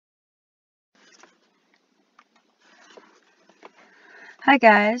Hi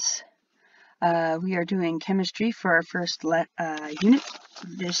guys, we are doing chemistry for our first unit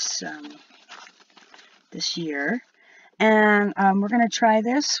this year, and we're going to try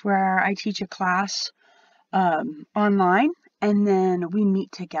this where I teach a class online, and then we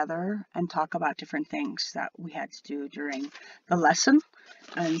meet together and talk about different things that we had to do during the lesson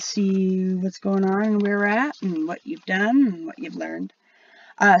and see what's going on and where we're at and what you've done and what you've learned.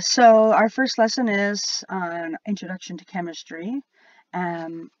 So our first lesson is on Introduction to Chemistry.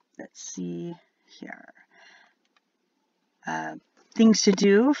 Let's see here. Things to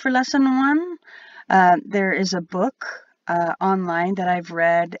do for lesson 1. There is a book online that I've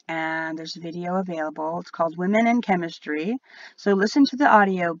read, and there's a video available. It's called Women in Chemistry. So listen to the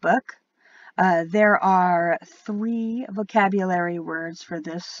audio book. There are 3 vocabulary words for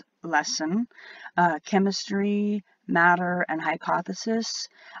this lesson: chemistry, matter, and hypothesis.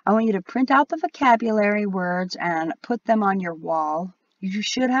 I want you to print out the vocabulary words and put them on your wall. You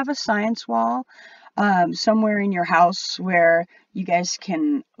should have a science wall somewhere in your house where you guys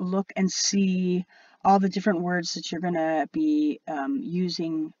can look and see all the different words that you're going to be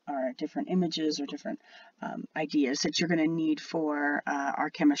using, or different images or different ideas that you're going to need for our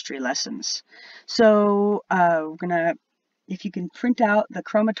chemistry lessons. So we're going to, if you can print out the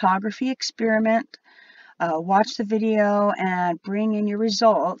chromatography experiment, watch the video and bring in your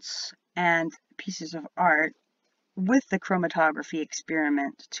results and pieces of art with the chromatography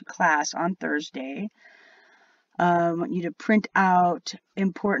experiment to class on Thursday. I want you to print out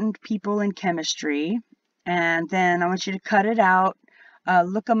important people in chemistry, and then I want you to cut it out,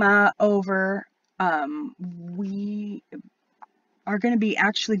 look them over. We are going to be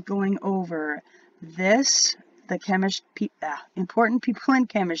actually going over this, the important people in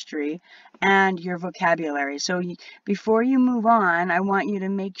chemistry, and your vocabulary. So before you move on, I want you to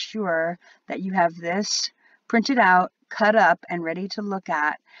make sure that you have this printed out, cut up, and ready to look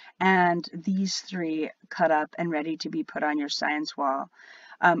at, and these 3 cut up and ready to be put on your science wall.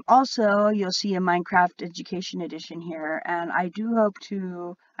 Also, you'll see a Minecraft Education Edition here, and I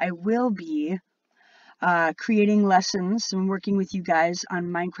will be creating lessons and working with you guys on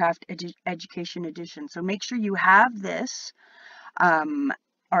Minecraft Education Edition. So make sure you have this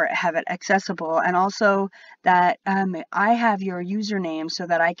or have it accessible, and also that I have your username so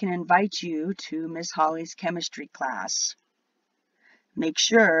that I can invite you to Miss Holly's chemistry class. Make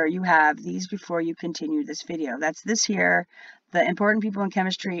sure you have these before you continue this video. That's this here, the important people in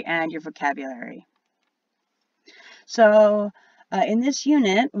chemistry, and your vocabulary. So in this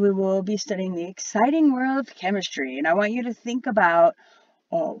unit, we will be studying the exciting world of chemistry, and I want you to think about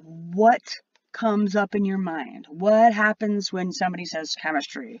what comes up in your mind. What happens when somebody says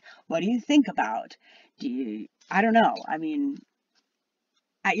chemistry? What do you think about? I don't know. I mean,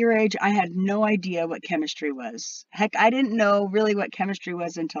 at your age, I had no idea what chemistry was. Heck, I didn't know really what chemistry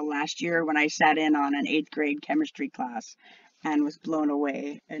was until last year when I sat in on an 8th grade chemistry class and was blown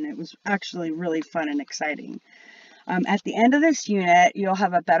away. And it was actually really fun and exciting. At the end of this unit, you'll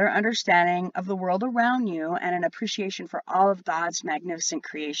have a better understanding of the world around you and an appreciation for all of God's magnificent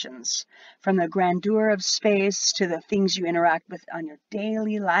creations, from the grandeur of space to the things you interact with on your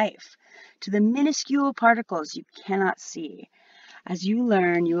daily life, to the minuscule particles you cannot see. As you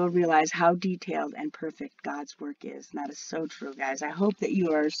learn, you will realize how detailed and perfect God's work is. And that is so true, guys. I hope that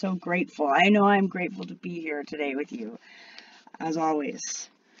you are so grateful. I know I'm grateful to be here today with you, as always.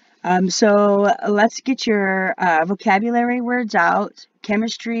 So let's get your vocabulary words out: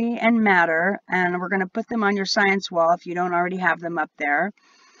 chemistry and matter, and we're going to put them on your science wall if you don't already have them up there.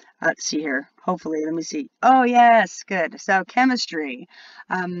 Let's see here. Hopefully, let me see. Oh, yes, good. So chemistry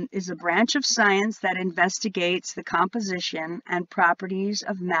is a branch of science that investigates the composition and properties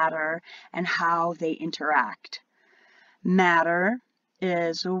of matter and how they interact. Matter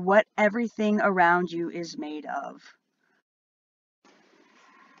is what everything around you is made of.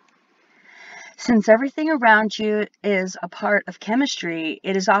 Since everything around you is a part of chemistry,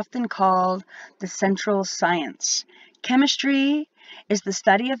 it is often called the central science. Chemistry is the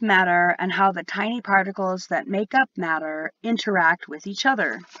study of matter and how the tiny particles that make up matter interact with each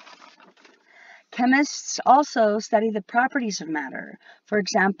other. Chemists also study the properties of matter. For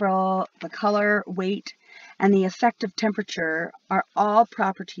example, the color, weight, and the effect of temperature are all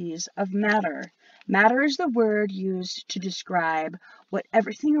properties of matter. Matter is the word used to describe what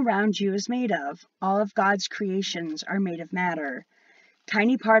everything around you is made of. All of God's creations are made of matter.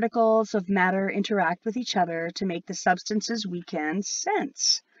 Tiny particles of matter interact with each other to make the substances we can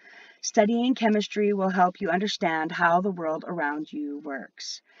sense. Studying chemistry will help you understand how the world around you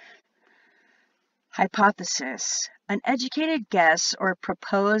works. Hypothesis: an educated guess or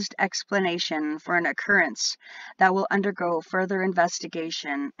proposed explanation for an occurrence that will undergo further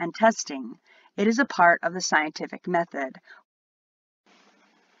investigation and testing. It is a part of the scientific method.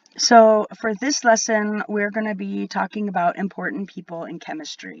 So for this lesson, we're going to be talking about important people in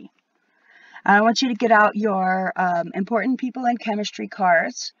chemistry. I want you to get out your important people in chemistry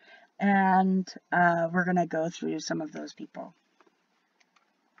cards, and we're going to go through some of those people.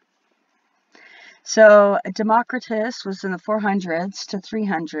 So Democritus was in the 400s to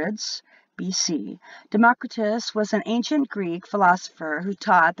 300s BC. Democritus was an ancient Greek philosopher who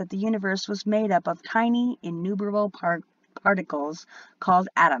taught that the universe was made up of tiny, innumerable particles called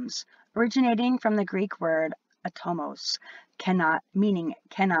atoms, originating from the Greek word atomos, meaning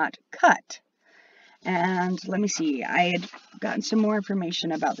cannot cut. And let me see, I had gotten some more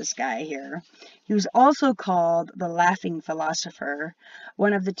information about this guy here. He was also called the laughing philosopher,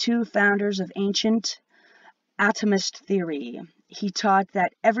 one of the two founders of ancient atomist theory. He taught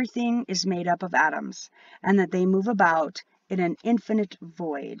that everything is made up of atoms and that they move about in an infinite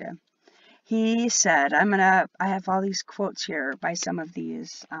void. He said, I have all these quotes here by some of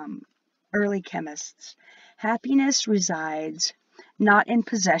these early chemists. Happiness resides not in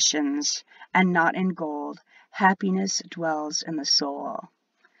possessions and not in gold. Happiness dwells in the soul.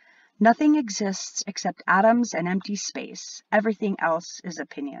 Nothing exists except atoms and empty space. Everything else is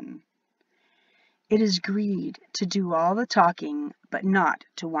opinion. It is greed to do all the talking, but not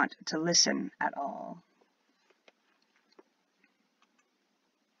to want to listen at all.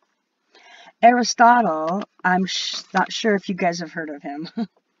 Aristotle, I'm not sure if you guys have heard of him,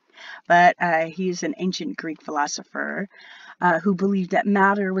 but he's an ancient Greek philosopher who believed that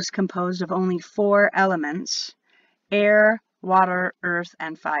matter was composed of only 4 elements: air, water, earth,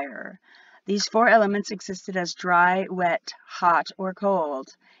 and fire. These 4 elements existed as dry, wet, hot, or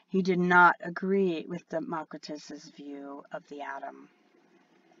cold. He did not agree with Democritus's view of the atom.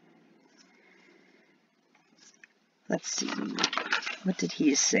 Let's see, what did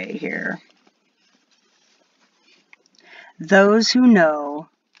he say here? Those who know,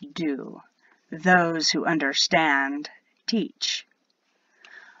 do. Those who understand, teach.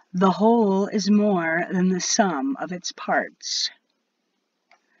 The whole is more than the sum of its parts.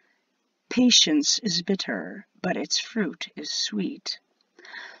 Patience is bitter, but its fruit is sweet.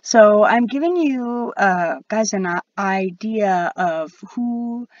 So I'm giving you guys an idea of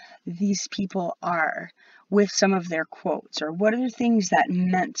who these people are with some of their quotes, or what are the things that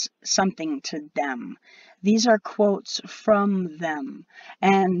meant something to them. These are quotes from them.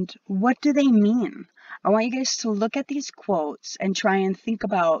 And what do they mean? I want you guys to look at these quotes and try and think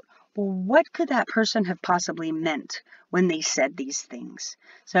about, well, what could that person have possibly meant when they said these things?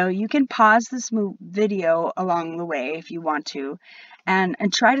 So you can pause this video along the way if you want to, and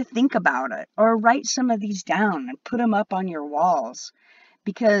try to think about it, or write some of these down and put them up on your walls,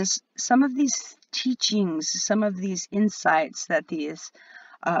 because some of these teachings, some of these insights that these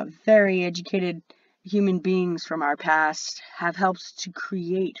very educated human beings from our past have helped to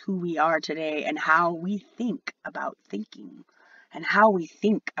create who we are today, and how we think about thinking, and how we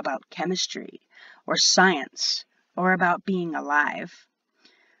think about chemistry or science or about being alive.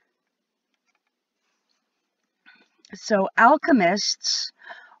 So alchemists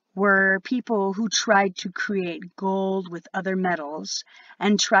were people who tried to create gold with other metals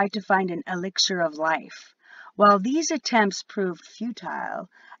and tried to find an elixir of life. While these attempts proved futile,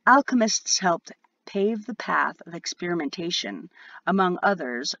 alchemists helped pave the path of experimentation. Among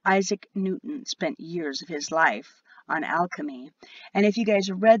others, Isaac Newton spent years of his life on alchemy. And if you guys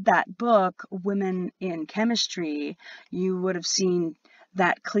read that book, Women in Chemistry, you would have seen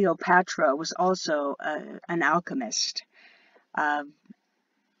that Cleopatra was also an alchemist.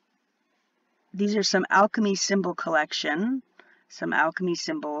 These are some alchemy symbol collection, some alchemy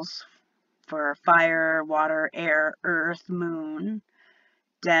symbols for fire, water, air, earth, moon,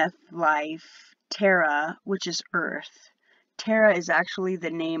 death, life, Terra, which is earth. Terra is actually the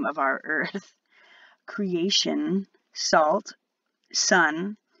name of our earth. Creation, salt,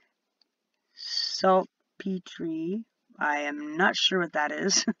 sun, saltpetre, I am not sure what that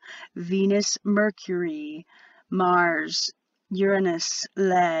is. Venus, Mercury, Mars, Uranus,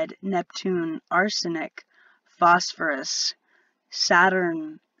 lead, Neptune, arsenic, phosphorus,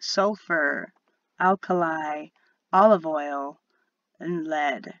 Saturn, sulfur, alkali, olive oil, and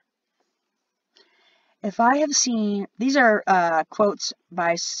lead. If I have seen, these are quotes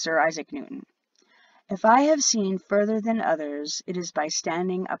by Sir Isaac Newton. If I have seen further than others, it is by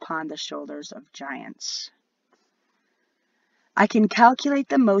standing upon the shoulders of giants. I can calculate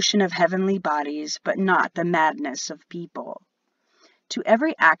the motion of heavenly bodies, but not the madness of people. To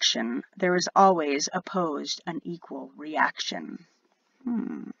every action, there is always opposed an equal reaction.